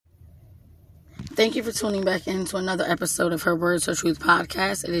Thank you for tuning back into another episode of Her Words, Her Truth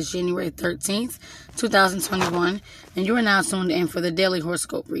podcast. It is January 13th, 2021, and you are now tuned in for the daily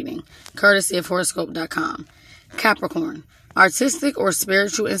horoscope reading, courtesy of Horoscope.com. Capricorn, artistic or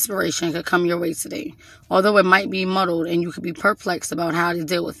spiritual inspiration could come your way today, although it might be muddled and you could be perplexed about how to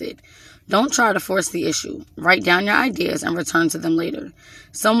deal with it. Don't try to force the issue. Write down your ideas and return to them later.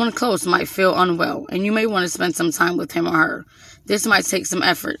 Someone close might feel unwell, and you may want to spend some time with him or her. This might take some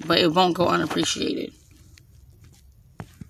effort, but it won't go unappreciated.